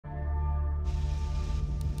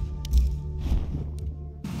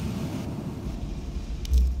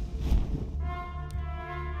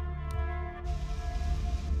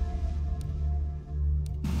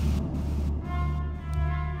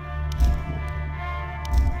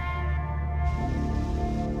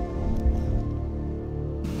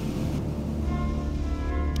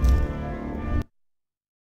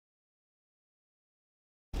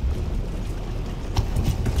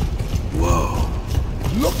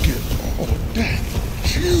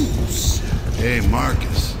Hey,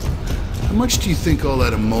 Marcus. How much do you think all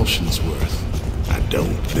that emulsion's worth? I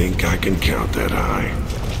don't think I can count that high.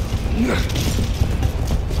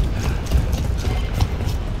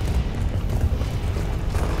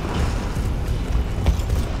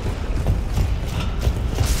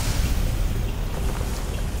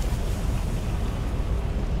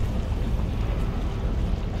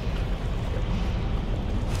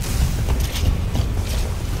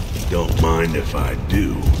 Don't mind if I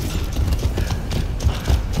do.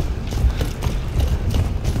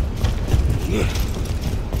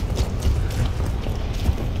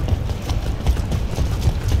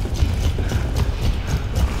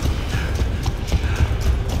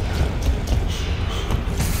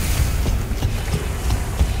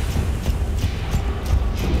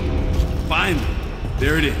 Finally,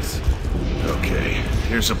 there it is. Okay,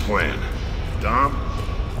 here's a plan. Dom,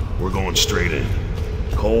 we're going straight in.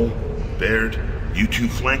 Cole, Baird, you two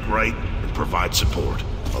flank right and provide support.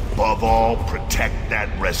 Above all, protect that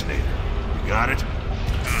resonator. You got it?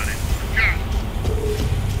 Got it. Got it.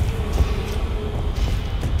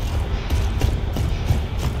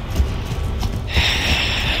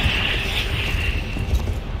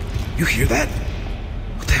 You hear that?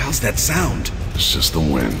 What the hell's that sound? It's just the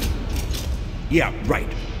wind. Yeah, right.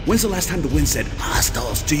 When's the last time the wind said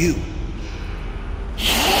hostiles to you?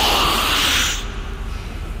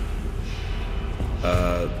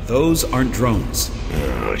 Those aren't drones.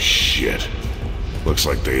 Oh, shit. Looks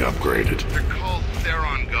like they upgraded. They're called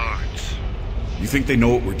Theron guards. You think they know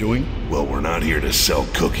what we're doing? Well, we're not here to sell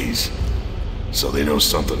cookies, so they know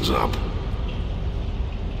something's up.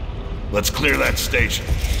 Let's clear that station.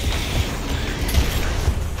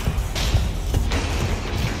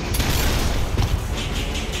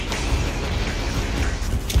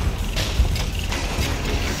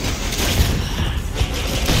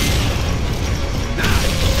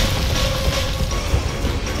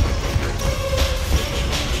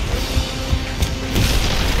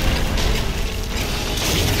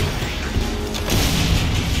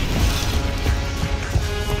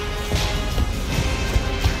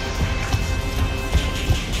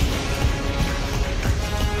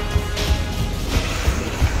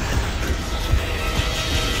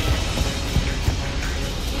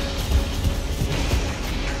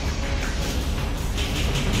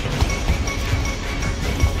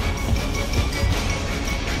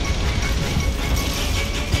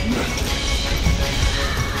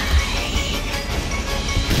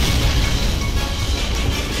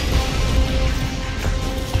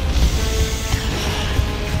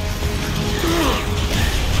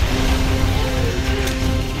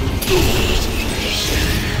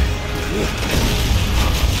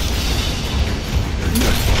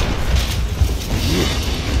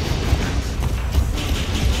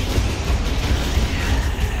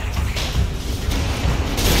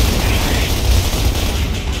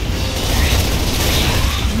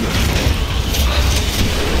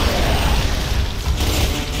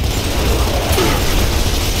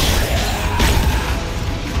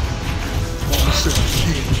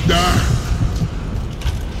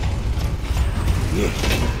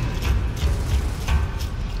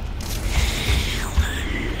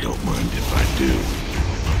 Don't mind if I do.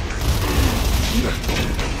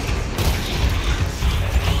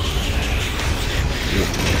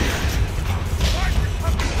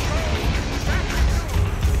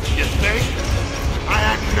 You think? I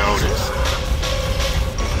hadn't noticed.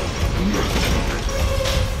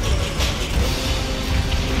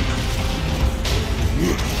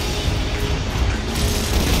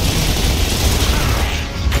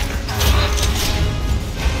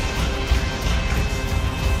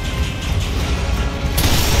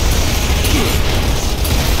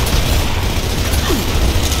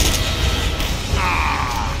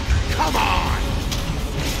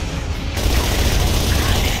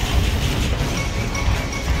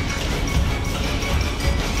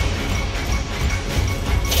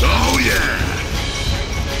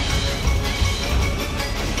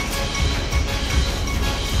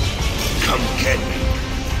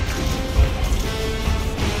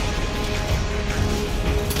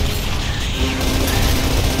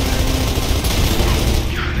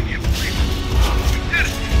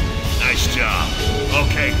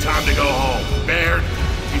 Time to go home. Baird,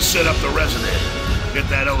 you set up the resonator. Get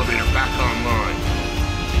that elevator back online.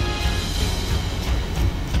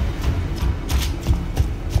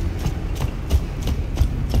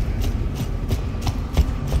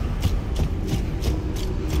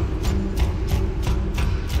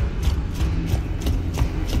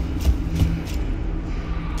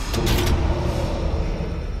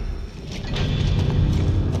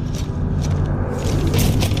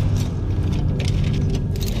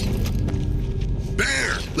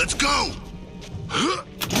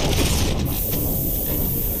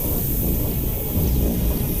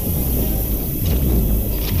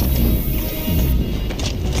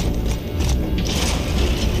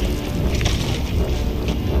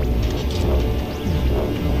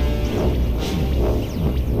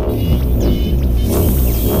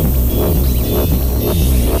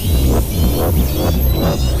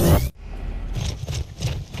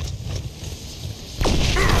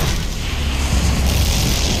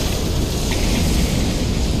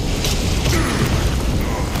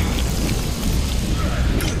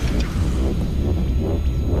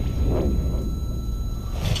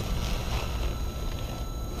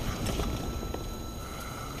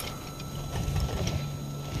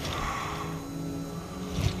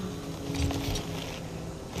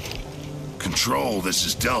 Control, this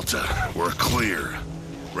is Delta. We're clear.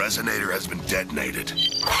 Resonator has been detonated.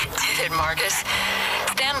 Did it, Marcus.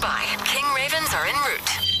 Stand by. King Ravens are en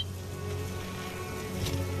route.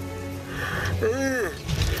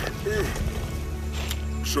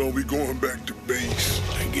 So we going back to base?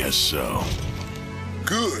 I guess so.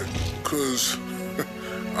 Good, 'cause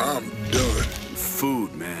I'm done.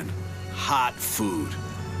 Food, man. Hot food.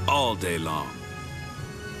 All day long.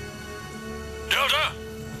 Delta,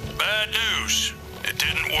 bad news. It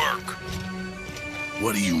didn't work.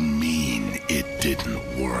 What do you mean, it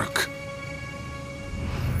didn't work?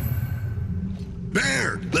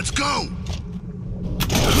 Baird, let's go!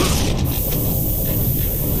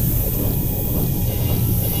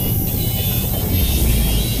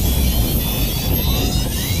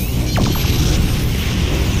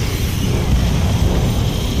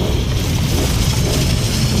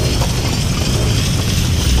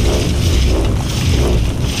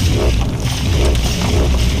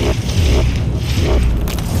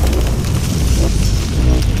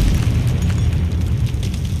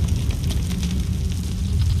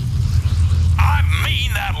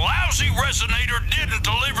 Resonator didn't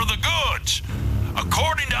deliver the goods.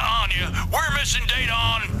 According to Anya, we're missing data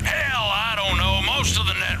on, hell, I don't know, most of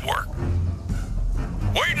the network.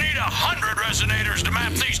 We need 100 resonators to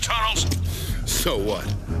map these tunnels. So what?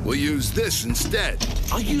 We'll use this instead.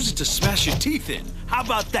 I'll use it to smash your teeth in. How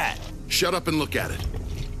about that? Shut up and look at it.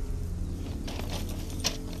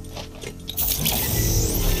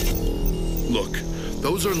 Look,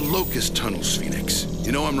 those are locust tunnels, Phoenix.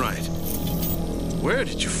 You know I'm right. Where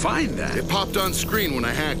did you find that? It popped on screen when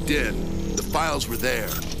I hacked in. The files were there.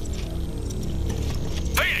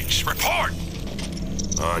 Phoenix, report!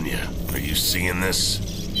 Anya, are you seeing this?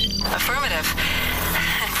 Affirmative.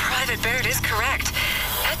 And Private Baird is correct.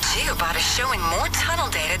 That geobot is showing more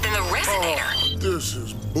tunnel data than the Resonator. Oh, this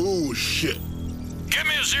is bullshit. Give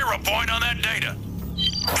me a 0 point on that data.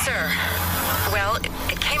 Sir, well,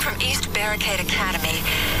 it came from East Barricade Academy.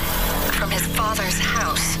 From his father's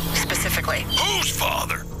house, specifically. Whose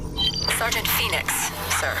father? Sergeant Phoenix,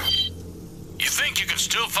 sir. You think you can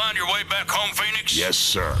still find your way back home, Phoenix? Yes,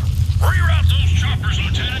 sir. Reroute those choppers,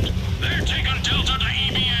 Lieutenant.